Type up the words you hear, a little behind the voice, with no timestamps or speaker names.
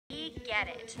We get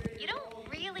it. You don't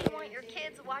really want your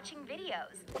kids watching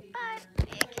videos, but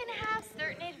it can have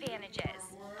certain advantages.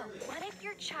 But what if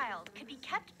your child could be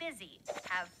kept busy,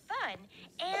 have fun,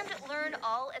 and learn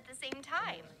all at the same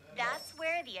time? That's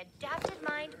where the Adapted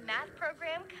Mind math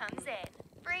program comes in.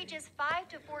 For ages 5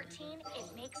 to 14,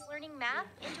 it makes learning math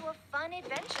into a fun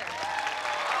adventure.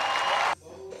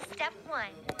 Step 1.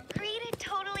 Create a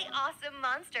totally awesome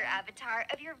monster avatar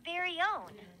of your very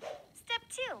own. Step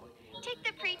 2. Take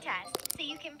the pretest so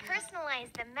you can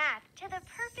personalize the math to the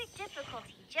perfect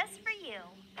difficulty just for you.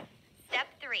 Step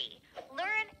 3.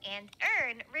 Learn and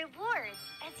earn rewards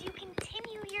as you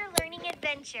continue your learning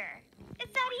adventure.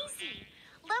 It's that easy.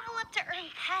 Level up to earn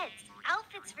pets,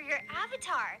 outfits for your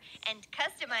avatar, and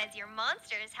customize your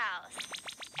monster's house.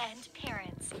 And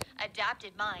parents,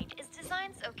 Adapted Mind is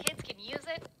designed so kids can use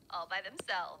it all by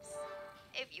themselves.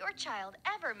 If your child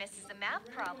ever misses a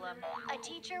math problem, a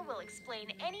teacher will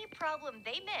explain any problem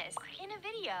they miss in a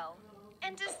video.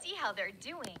 And to see how they're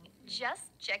doing,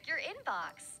 just check your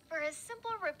inbox for a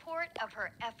simple report of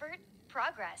her effort,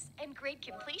 progress, and grade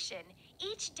completion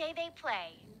each day they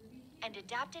play. And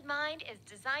Adapted Mind is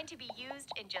designed to be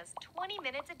used in just 20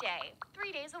 minutes a day,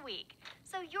 3 days a week,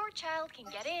 so your child can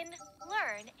get in,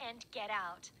 learn, and get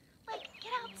out. Like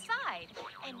get outside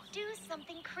and do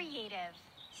something creative.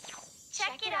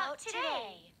 Check it out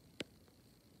today.